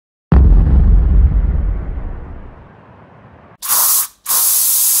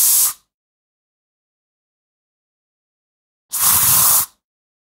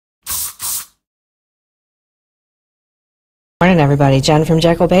Morning everybody, Jen from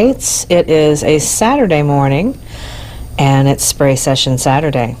Jekyll Baits. It is a Saturday morning and it's spray session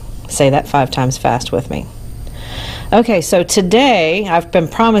Saturday. Say that 5 times fast with me. Okay, so today I've been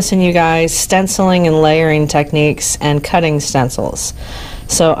promising you guys stenciling and layering techniques and cutting stencils.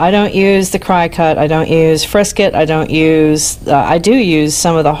 So I don't use the cry cut, I don't use frisket, I do use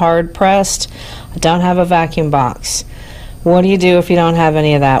some of the hard pressed. I don't have a vacuum box. What do you do if you don't have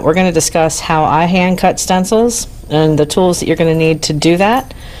any of that? We're going to discuss how I hand cut stencils and the tools that you're going to need to do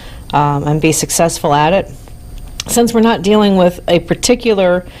that and be successful at it. Since we're not dealing with a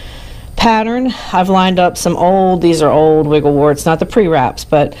particular pattern, I've lined up some old, these are old wiggle warts, not the pre-wraps,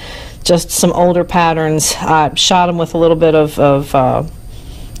 but just some older patterns. I shot them with a little bit of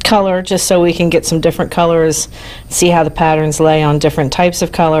color just so we can get some different colors, see how the patterns lay on different types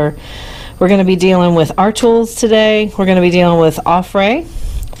of color. We're going to be dealing with our tools today. We're going to be dealing with off-ray,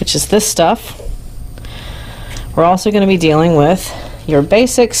 which is this stuff. We're also going to be dealing with your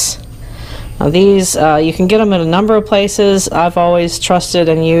basics. Now these, you can get them at a number of places. I've always trusted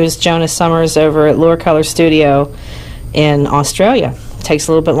and used Jonas Summers over at Lure Color Studio in Australia. It takes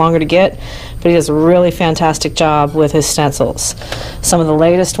a little bit longer to get, but he does a really fantastic job with his stencils. Some of the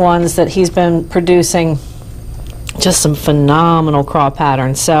latest ones that he's been producing, just some phenomenal craw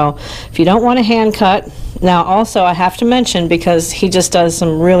patterns. So if you don't want to hand cut, now also I have to mention, because he just does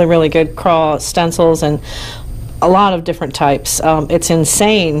some really good craw stencils and a lot of different types. It's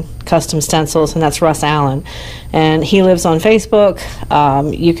Insane Custom Stencils, and that's Russ Allen, and he lives on Facebook.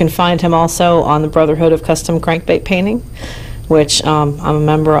 You can find him also on the Brotherhood of Custom Crankbait Painting, which I'm a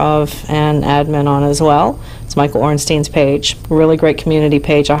member of and admin on as well. It's Michael Ornstein's page. Really great community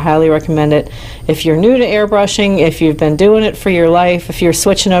page. I highly recommend it. If you're new to airbrushing, if you've been doing it for your life, if you're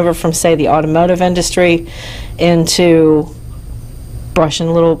switching over from, say, the automotive industry into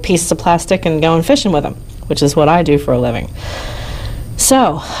brushing little pieces of plastic and going fishing with them, which is what I do for a living.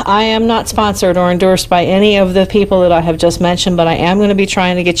 So, I am not sponsored or endorsed by any of the people that I have just mentioned, but I am going to be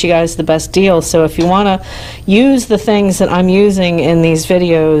trying to get you guys the best deal. So if you want to use the things that I'm using in these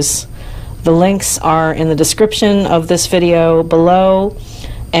videos, the links are in the description of this video below,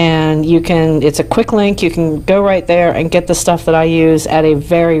 and you can, it's a quick link, you can go right there and get the stuff that I use at a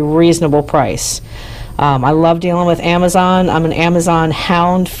very reasonable price. I love dealing with Amazon. I'm an Amazon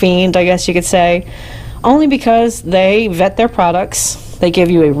hound fiend, I guess you could say, only because they vet their products, they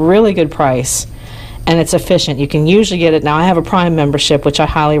give you a really good price, and it's efficient. You can usually get it. Now I have a Prime membership, which I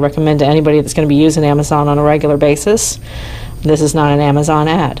highly recommend to anybody that's going to be using Amazon on a regular basis. This is not an Amazon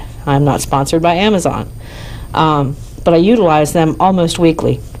ad. I'm not sponsored by Amazon. But I utilize them almost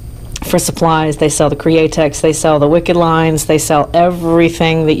weekly for supplies. They sell the Createx, they sell the Wicked lines, they sell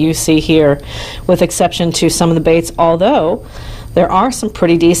everything that you see here, with exception to some of the baits, although there are some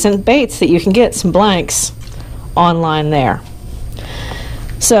pretty decent baits that you can get, some blanks, online there.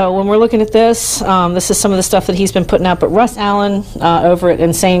 So when we're looking at this, this is some of the stuff that he's been putting out, but Russ Allen over at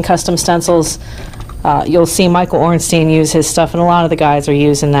Insane Custom Stencils, you'll see Michael Ornstein use his stuff, and a lot of the guys are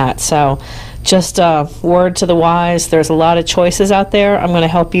using that. So just word to the wise, there's a lot of choices out there. I'm going to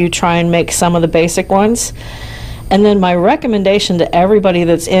help you try and make some of the basic ones. And then my recommendation to everybody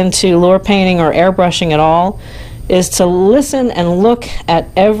that's into lure painting or airbrushing at all is to listen and look at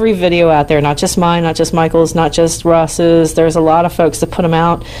every video out there, not just mine, not just Michael's, not just Russ's. There's a lot of folks that put them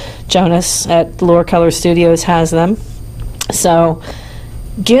out. Jonas at Lure Color Studios has them. So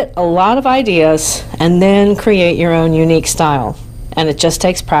get a lot of ideas and then create your own unique style, and it just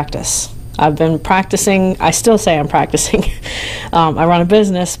takes practice. I've been practicing, I still say I'm practicing. I run a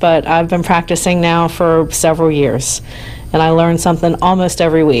business, but I've been practicing now for several years, and I learn something almost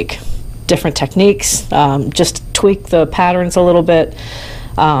every week. Different techniques, just tweak the patterns a little bit.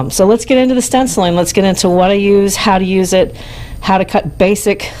 So let's get into the stenciling. Let's get into what I use, how to use it, how to cut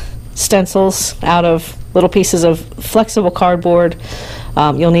basic stencils out of little pieces of flexible cardboard.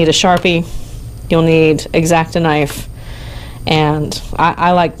 You'll need a Sharpie, you'll need X-Acto knife, and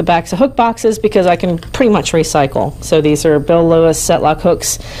I like the backs of hook boxes because I can pretty much recycle. So these are Bill Lewis set-lock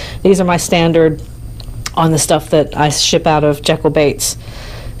hooks. These are my standard on the stuff that I ship out of Jekyll Baits.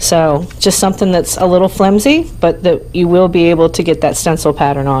 So just something that's a little flimsy, but that you will be able to get that stencil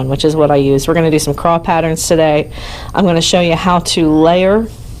pattern on, which is what I use. We're going to do some craw patterns today. I'm going to show you how to layer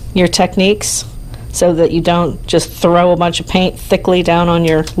your techniques so that you don't just throw a bunch of paint thickly down on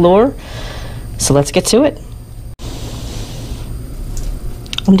your lure. So let's get to it.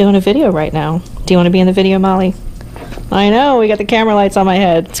 I'm doing a video right now. Do you want to be in the video, Molly? I know, we got the camera lights on my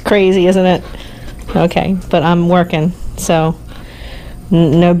head. It's crazy, isn't it? Okay, but I'm working, so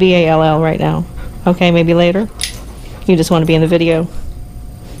no BALL right now. Okay, maybe later. You just want to be in the video.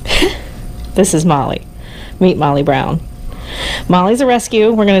 This is Molly. Meet Molly Brown. Molly's a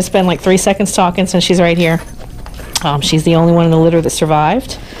rescue. We're going to spend like 3 seconds talking since she's right here. She's the only one in the litter that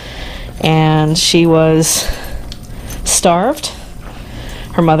survived, and she was starved.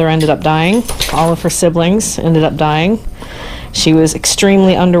 Her mother ended up dying. All of her siblings ended up dying. She was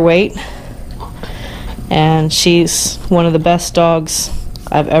extremely underweight, and she's one of the best dogs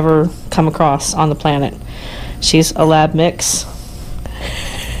I've ever come across on the planet. She's a lab mix,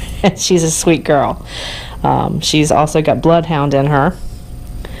 and she's a sweet girl. She's also got bloodhound in her,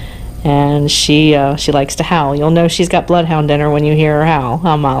 and she likes to howl. You'll know she's got bloodhound in her when you hear her howl,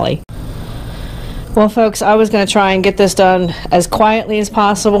 huh, Molly? Well, folks, I was going to try and get this done as quietly as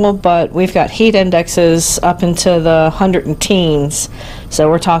possible, but we've got heat indexes up into the 100 teens, so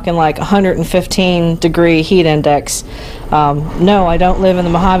we're talking like 115 degree heat index. No, I don't live in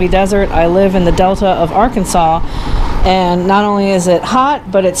the Mojave Desert. I live in the Delta of Arkansas, and not only is it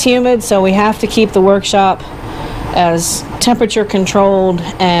hot, but it's humid, so we have to keep the workshop as temperature controlled,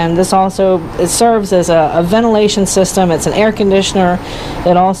 and this also, it serves as a ventilation system. It's an air conditioner.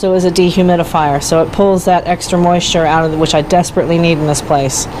 It also is a dehumidifier, so it pulls that extra moisture out of which I desperately need in this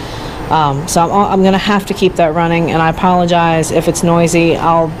place. So I'm going to have to keep that running, and I apologize if it's noisy.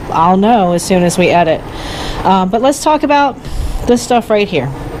 I'll know as soon as we edit. But let's talk about this stuff right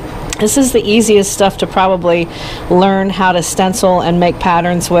here. This is the easiest stuff to probably learn how to stencil and make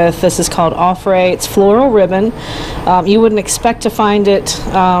patterns with. This is called Offray. It's floral ribbon. You wouldn't expect to find it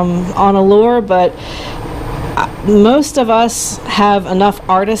on a lure, but most of us have enough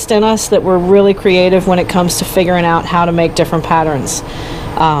artists in us that we're really creative when it comes to figuring out how to make different patterns.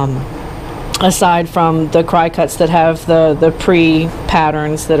 Aside from the cry cuts that have the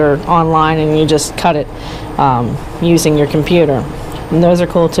pre-patterns that are online and you just cut it using your computer. And those are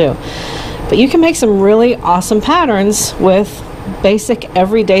cool too. But you can make some really awesome patterns with basic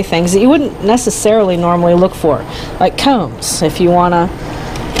everyday things that you wouldn't necessarily normally look for, like combs. If you want to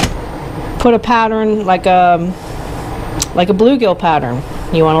put a pattern like a bluegill pattern,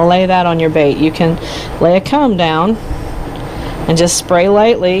 you want to lay that on your bait, you can lay a comb down and just spray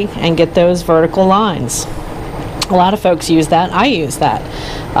lightly and get those vertical lines. A lot of folks use that. I use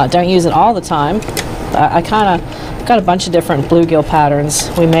that. Don't use it all the time. I kind of got a bunch of different bluegill patterns.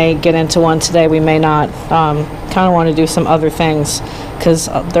 We may get into one today, we may not. Kind of want to do some other things because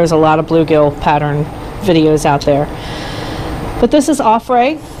there's a lot of bluegill pattern videos out there. But this is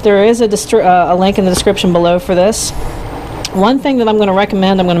Offray. There is a link in the description below for this. One thing that I'm going to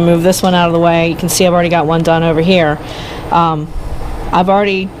recommend, I'm going to move this one out of the way. You can see I've already got one done over here. I've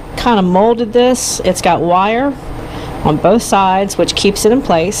already kind of molded this. It's got wire on both sides, which keeps it in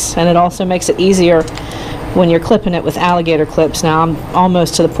place, and it also makes it easier when you're clipping it with alligator clips. Now I'm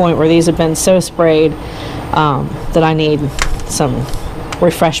almost to the point where these have been so sprayed that I need some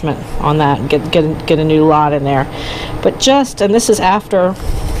refreshment on that and get a new lot in there. But just, and this is after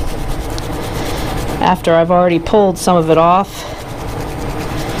I've already pulled some of it off.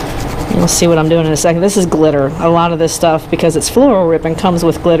 You'll see what I'm doing in a second. This is glitter. A lot of this stuff, because it's floral ribbon, comes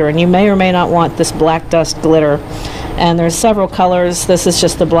with glitter, and you may or may not want this black dust glitter. And there's several colors. This is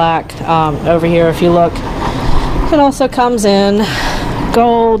just the black. Over here, if you look, it also comes in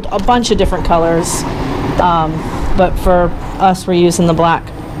gold, a bunch of different colors. But for us, we're using the black.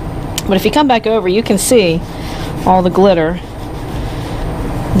 But if you come back over, you can see all the glitter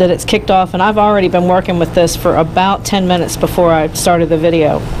that it's kicked off. And I've already been working with this for about 10 minutes before I started the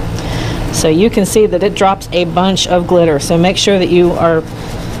video. So you can see that it drops a bunch of glitter. So make sure that you are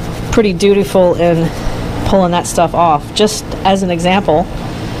pretty dutiful in pulling that stuff off. Just as an example,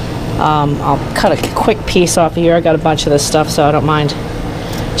 I'll cut a quick piece off of here. I got a bunch of this stuff, so I don't mind.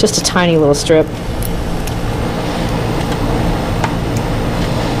 Just a tiny little strip.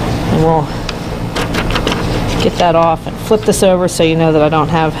 And we'll get that off and flip this over so you know that I don't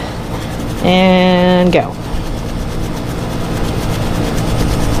have, and go.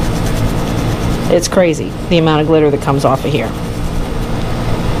 It's crazy the amount of glitter that comes off of here.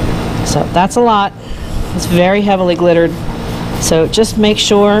 So that's a lot. It's very heavily glittered. So just make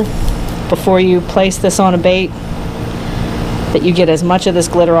sure before you place this on a bait that you get as much of this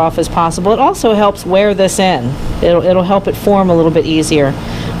glitter off as possible. It also helps wear this in. It'll help it form a little bit easier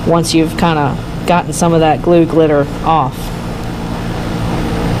once you've kind of gotten some of that glue glitter off.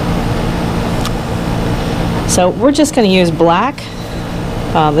 So we're just going to use black.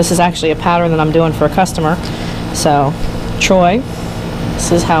 This is actually a pattern that I'm doing for a customer. So, Troy,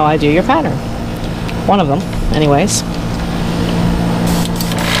 this is how I do your pattern. One of them, anyways.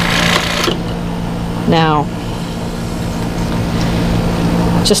 Now,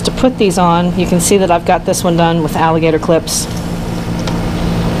 just to put these on, you can see that I've got this one done with alligator clips.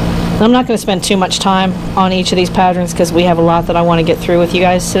 And I'm not going to spend too much time on each of these patterns because we have a lot that I want to get through with you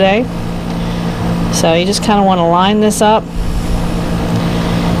guys today. So you just kind of want to line this up.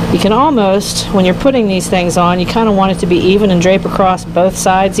 You can almost, when you're putting these things on, you kind of want it to be even and drape across both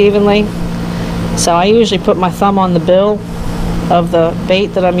sides evenly. So I usually put my thumb on the bill of the bait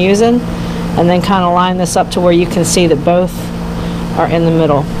that I'm using and then kind of line this up to where you can see that both are in the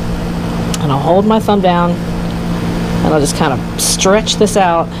middle. And I'll hold my thumb down and I'll just kind of stretch this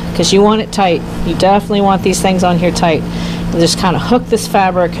out because you want it tight. You definitely want these things on here tight. And just kind of hook this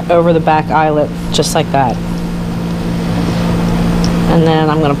fabric over the back eyelet just like that. And then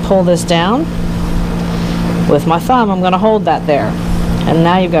I'm going to pull this down with my thumb. I'm going to hold that there. And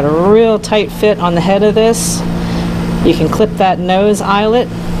now you've got a real tight fit on the head of this. You can clip that nose eyelet,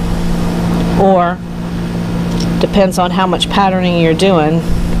 or depends on how much patterning you're doing.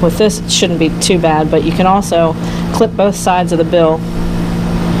 With this it shouldn't be too bad, but you can also clip both sides of the bill.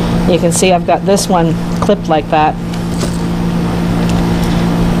 You can see I've got this one clipped like that.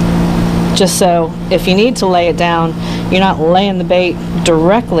 Just so if you need to lay it down, you're not laying the bait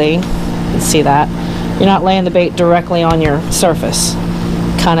directly, you can see that, you're not laying the bait directly on your surface.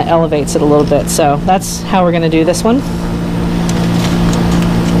 Kind of elevates it a little bit. So that's how we're going to do this one.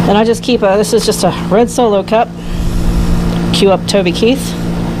 And I just keep this is just a red Solo cup. Cue up Toby Keith.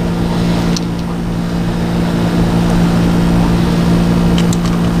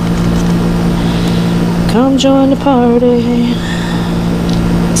 Come join the party.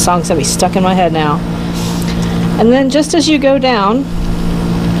 The song's going to be stuck in my head now. And then just as you go down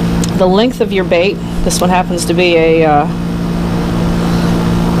the length of your bait, this one happens to be a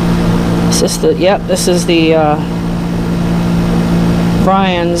this is the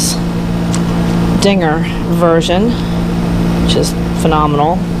Brian's Dinger version, which is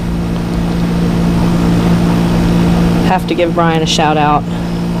phenomenal. Have to give Brian a shout out.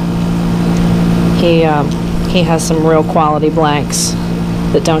 He has some real quality blanks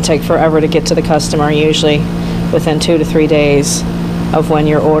that don't take forever to get to the customer, usually within 2 to 3 days of when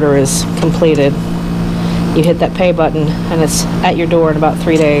your order is completed. You hit that pay button and it's at your door in about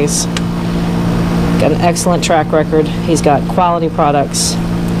 3 days. Got an excellent track record. He's got quality products.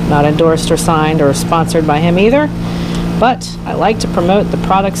 Not endorsed or signed or sponsored by him either, but I like to promote the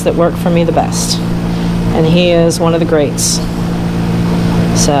products that work for me the best. And he is one of the greats.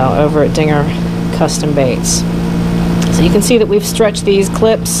 So over at Dinger Custom Baits. So you can see that we've stretched these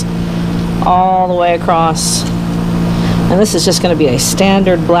clips all the way across. And this is just going to be a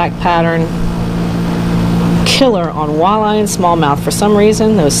standard black pattern. Killer on walleye and smallmouth. For some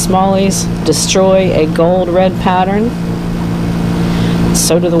reason, those smallies destroy a gold red pattern.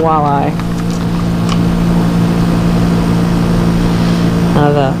 So do the walleye.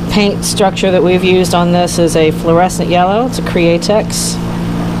 The paint structure that we've used on this is a fluorescent yellow. It's a Createx.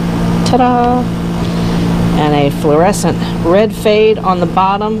 Ta-da! And a fluorescent red fade on the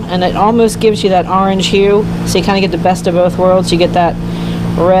bottom, and it almost gives you that orange hue. So you kind of get the best of both worlds. You get that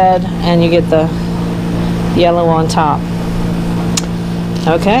red and you get the yellow on top.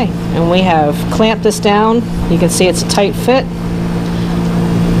 Okay, and we have clamped this down. You can see it's a tight fit,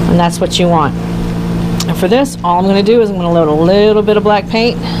 and that's what you want. And for this, all I'm going to do is I'm going to load a little bit of black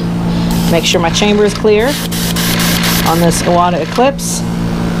paint, make sure my chamber is clear on this Iwata Eclipse.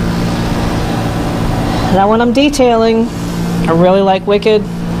 Now when I'm detailing, I really like Wicked.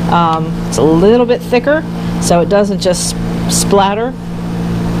 It's a little bit thicker, so it doesn't just splatter.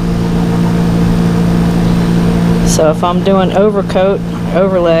 So if I'm doing overcoat,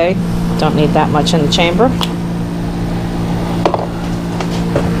 overlay, don't need that much in the chamber.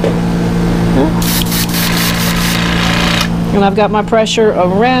 And I've got my pressure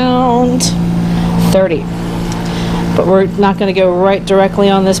around 30. But we're not going to go right directly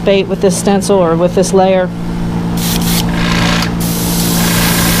on this bait with this stencil or with this layer.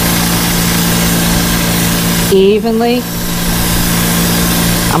 Evenly.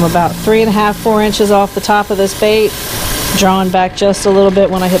 I'm about 3.5, 4 inches off the top of this bait, drawing back just a little bit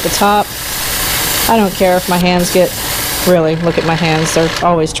when I hit the top. I don't care if my hands get, really, look at my hands, they're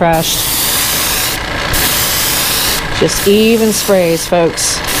always trashed. Just even sprays,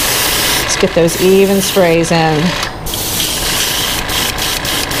 folks. Let's get those even sprays in.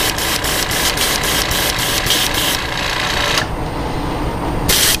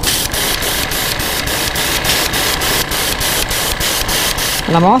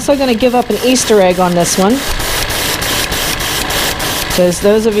 And I'm also going to give up an Easter egg on this one, because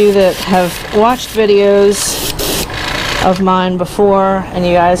those of you that have watched videos of mine before and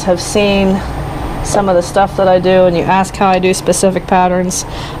you guys have seen some of the stuff that I do and you ask how I do specific patterns,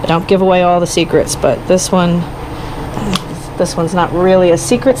 I don't give away all the secrets, but this one, This one's not really a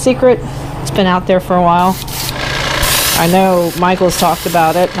secret. It's been out there for a while. I know Michael's talked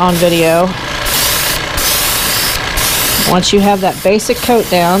about it on video. Once you have that basic coat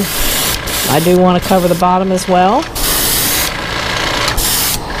down, I do want to cover the bottom as well.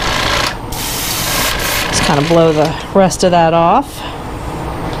 Just kind of blow the rest of that off.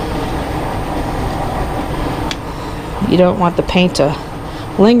 You don't want the paint to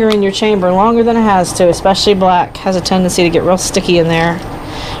linger in your chamber longer than it has to, especially black. Has a tendency to get real sticky in there.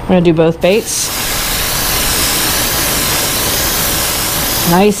 We're going to do both baits.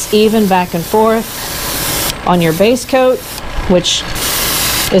 Nice even back and forth on your base coat, which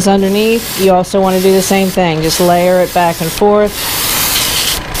is underneath. You also want to do the same thing. Just layer it back and forth.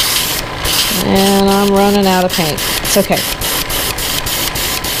 And I'm running out of paint. It's okay.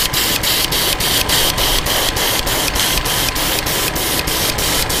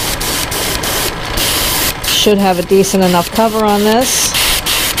 Should have a decent enough cover on this.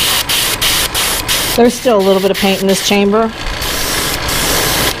 There's still a little bit of paint in this chamber.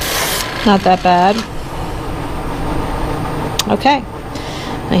 Not that bad. Okay.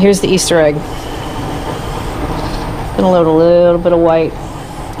 Now here's the Easter egg. I'm gonna load a little bit of white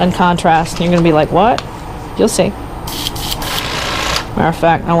and contrast. And you're gonna be like, what? You'll see. Matter of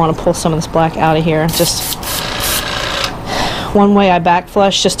fact, I want to pull some of this black out of here. Just one way I back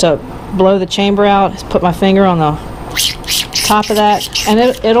flush just to blow the chamber out is put my finger on the top of that, and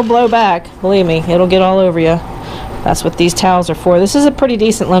it'll blow back. Believe me, it'll get all over you. That's what these towels are for. This is a pretty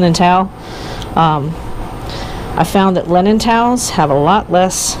decent linen towel. I found that linen towels have a lot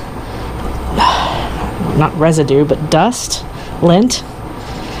less, not residue, but dust, lint,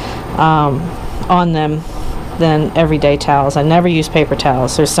 on them than everyday towels. I never use paper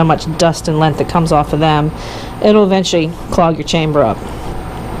towels. There's so much dust and lint that comes off of them. It'll eventually clog your chamber up.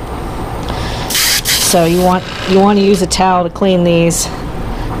 So you want to use a towel to clean these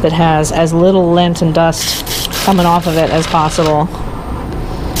that has as little lint and dust coming off of it as possible.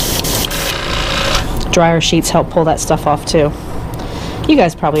 Dryer sheets help pull that stuff off too. You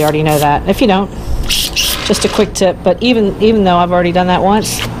guys probably already know that. If you don't, just a quick tip. But even though I've already done that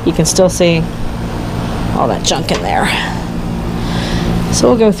once, you can still see all that junk in there. So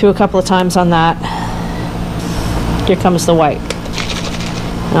we'll go through a couple of times on that. Here comes the white.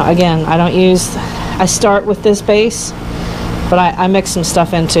 Now again, I start with this base, but I mix some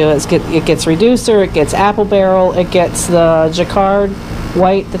stuff into it. It gets reducer, it gets apple barrel, it gets the jacquard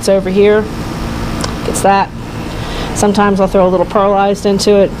white that's over here. Gets that. Sometimes I'll throw a little pearlized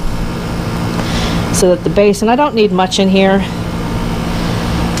into it so that the base, and I don't need much in here.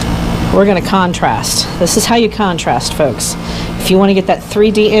 We're going to contrast. This is how you contrast, folks. If you want to get that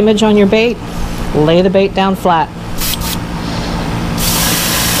 3D image on your bait, lay the bait down flat.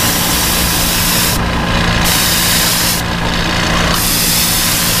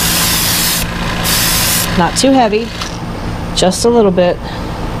 Not too heavy, just a little bit,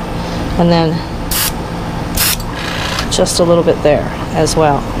 and then just a little bit there as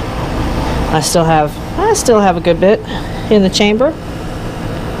well. I still have a good bit in the chamber.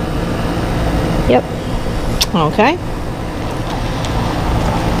 Yep. Okay.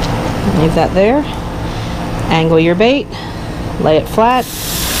 Leave that there. Angle your bait, lay it flat.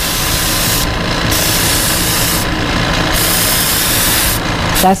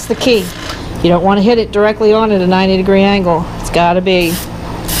 That's the key. You don't want to hit it directly on at a 90-degree angle. It's got to be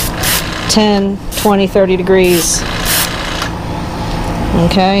 10, 20, 30 degrees.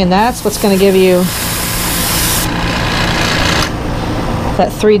 Okay, and that's what's going to give you that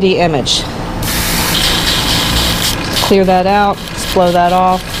 3D image. Clear that out, just blow that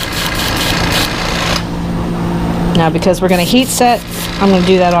off. Now, because we're going to heat set, I'm going to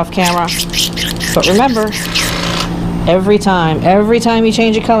do that off camera. But remember, every time you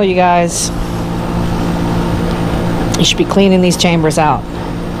change a color, you guys, you should be cleaning these chambers out.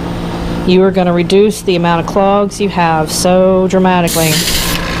 You are going to reduce the amount of clogs you have so dramatically.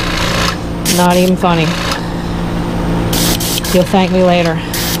 Not even funny. You'll thank me later.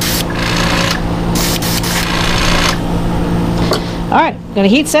 Alright, I'm going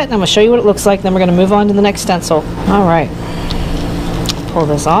to heat set and I'm going to show you what it looks like. Then we're going to move on to the next stencil. Alright, pull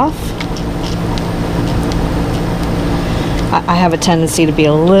this off. I have a tendency to be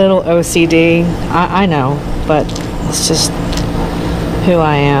a little OCD. I know, but it's just who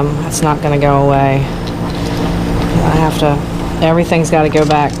I am. It's not going to go away. I have to, everything's got to go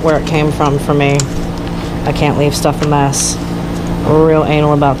back where it came from for me. I can't leave stuff a mess. I'm real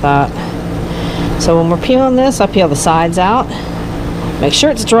anal about that. So when we're peeling this, I peel the sides out. Make sure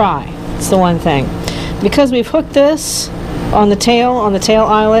it's dry. It's the one thing. Because we've hooked this on the tail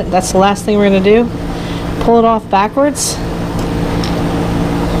eyelet, that's the last thing we're going to do. Pull it off backwards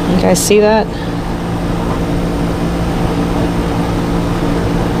You guys see that?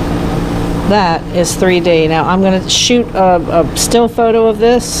 That is 3D. Now I'm going to shoot a still photo of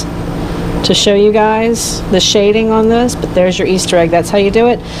this to show you guys the shading on this, but there's your Easter egg. That's how you do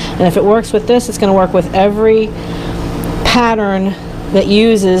it. And if it works with this, it's going to work with every pattern that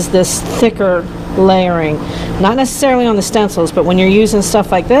uses this thicker layering. Not necessarily on the stencils, but when you're using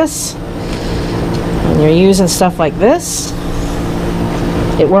stuff like this,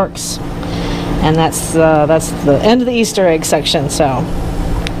 it works. And that's the end of the Easter egg section. So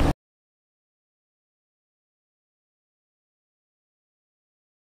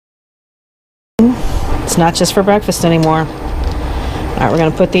it's not just for breakfast anymore. Alright, we're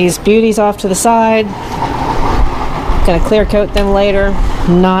going to put these beauties off to the side. Going to clear coat them later.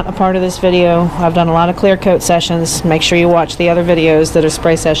 Not a part of this video. I've done a lot of clear coat sessions. Make sure you watch the other videos that are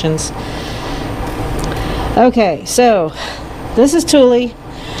spray sessions. Okay, so this is Tulle.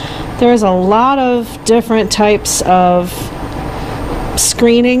 There's a lot of different types of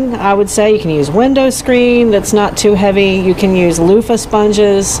screening, I would say. You can use window screen that's not too heavy. You can use loofah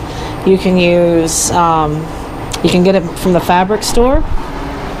sponges. You can use, you can get it from the fabric store.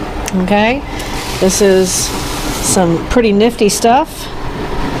 Okay, this is some pretty nifty stuff.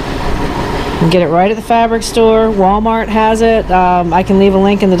 You can get it right at the fabric store. Walmart has it. I can leave a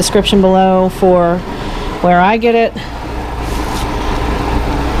link in the description below for where I get it.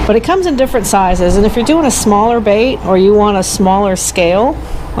 But it comes in different sizes, and if you're doing a smaller bait or you want a smaller scale,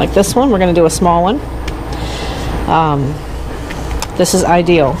 like this one, we're going to do a small one. This is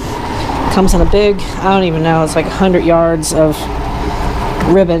ideal. Comes in a big, I don't even know, it's like 100 yards of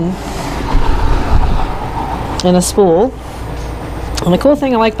ribbon in a spool. And the cool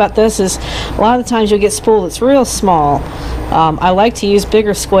thing I like about this is a lot of the times you'll get spool that's real small. I like to use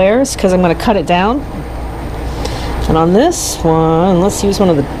bigger squares because I'm going to cut it down. And on this one, let's use one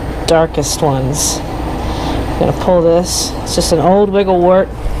of the darkest ones. I'm going to pull this. It's just an old wiggle wart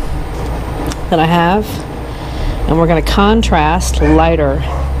that I have. And we're going to contrast lighter.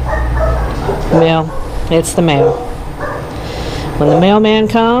 Mail. It's the mail. When the mailman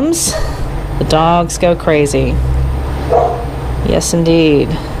comes, the dogs go crazy. Yes, indeed.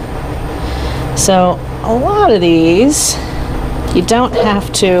 So a lot of these, you don't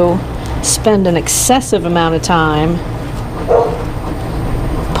have to spend an excessive amount of time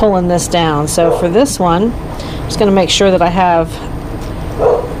pulling this down. So for this one, I'm just going to make sure that I have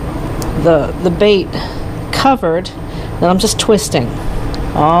the bait covered, then I'm just twisting.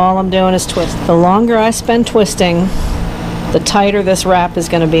 All I'm doing is twist. The longer I spend twisting, the tighter this wrap is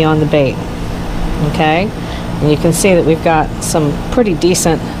going to be on the bait. Okay? And you can see that we've got some pretty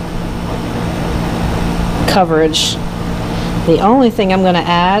decent coverage. The only thing I'm going to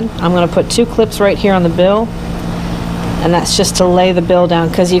add, I'm going to put 2 clips right here on the bill, and that's just to lay the bill down,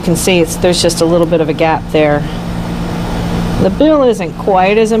 because you can see there's just a little bit of a gap there. The bill isn't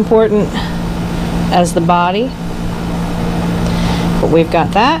quite as important as the body, but we've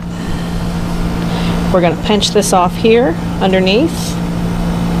got that. We're going to pinch this off here underneath,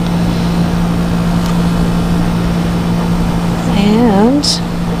 and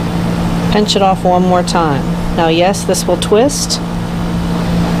pinch it off one more time. Now yes, this will twist,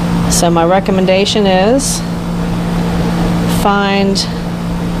 so my recommendation is find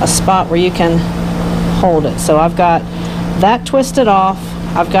a spot where you can hold it. So I've got that twisted off,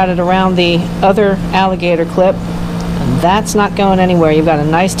 I've got it around the other alligator clip, and that's not going anywhere. You've got a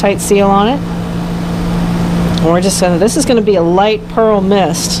nice tight seal on it. And we're just going to, this is going to be a light pearl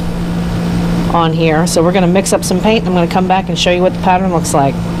mist on here, so we're going to mix up some paint. I'm going to come back and show you what the pattern looks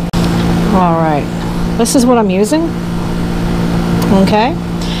like. Alright, this is what I'm using. Okay,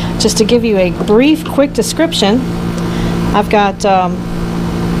 just to give you a brief, quick description, I've got,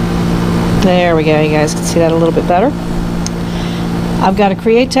 there we go, you guys can see that a little bit better. I've got a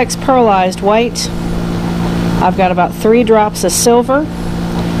Createx pearlized white. I've got about 3 drops of silver.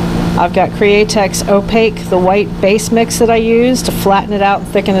 I've got Createx opaque, the white base mix that I use to flatten it out and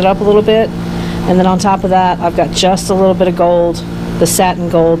thicken it up a little bit. And then on top of that, I've got just a little bit of gold, the satin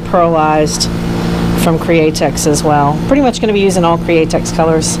gold pearlized from Createx as well. Pretty much going to be using all Createx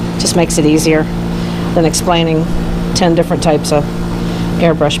colors. Just makes it easier than explaining 10 different types of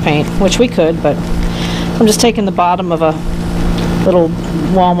airbrush paint, which we could, but I'm just taking the bottom of a little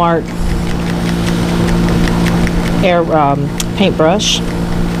Walmart air paintbrush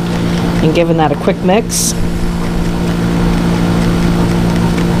and giving that a quick mix.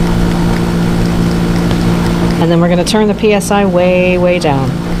 And then we're going to turn the PSI way, way down.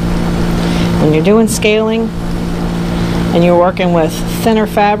 When you're doing scaling and you're working with thinner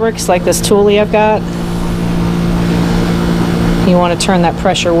fabrics like this Tulle I've got, You want to turn that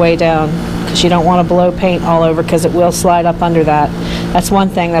pressure way down because you don't want to blow paint all over because it will slide up under that. That's one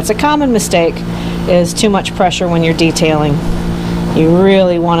thing. That's a common mistake, is too much pressure when you're detailing. You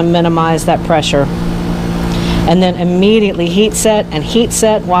really want to minimize that pressure. And then immediately heat set and heat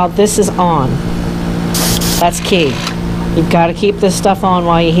set while this is on. That's key. You've got to keep this stuff on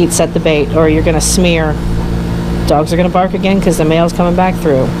while you heat set the bait, or you're going to smear. Dogs are going to bark again because the male's coming back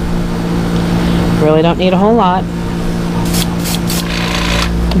through. Really don't need a whole lot.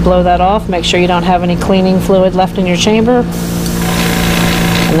 Blow that off. Make sure you don't have any cleaning fluid left in your chamber.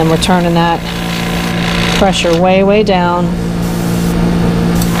 And then we're turning that pressure way, way down.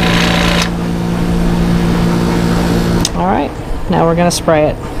 Alright, now we're going to spray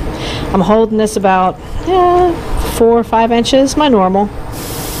it. I'm holding this about 4 or 5 inches, my normal.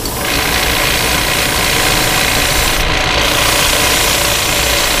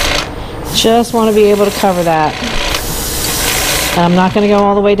 Just want to be able to cover that. And I'm not going to go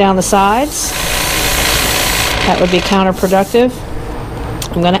all the way down the sides. That would be counterproductive.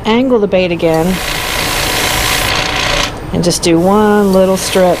 I'm going to angle the bait again and just do one little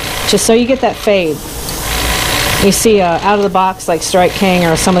strip, just so you get that fade. You see out of the box like Strike King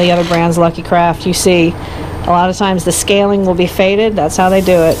or some of the other brands, Lucky Craft, you see a lot of times the scaling will be faded. That's how they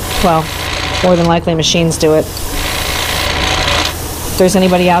do it. Well, more than likely machines do it. If there's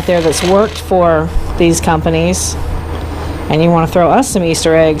anybody out there that's worked for these companies and you want to throw us some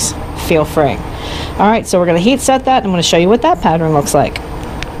Easter eggs, feel free. Alright, so we're going to heat set that. I'm going to show you what that pattern looks like.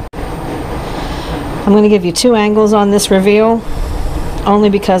 I'm going to give you 2 angles on this reveal, only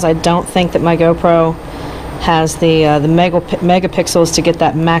because I don't think that my GoPro has the megapixels to get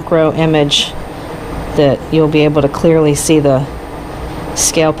that macro image that you'll be able to clearly see the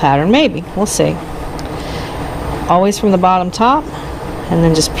scale pattern. Maybe, we'll see. Always from the bottom top, and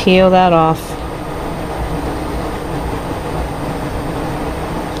then just peel that off.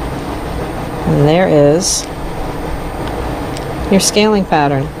 And there is your scaling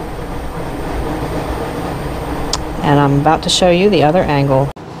pattern. And I'm about to show you the other angle.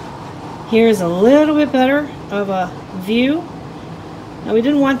 Here's a little bit better of a view. Now, we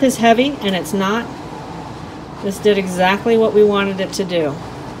didn't want this heavy, and it's not. This did exactly what we wanted it to do.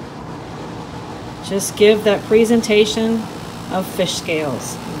 Just give that presentation of fish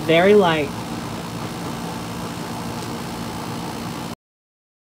scales. Very light.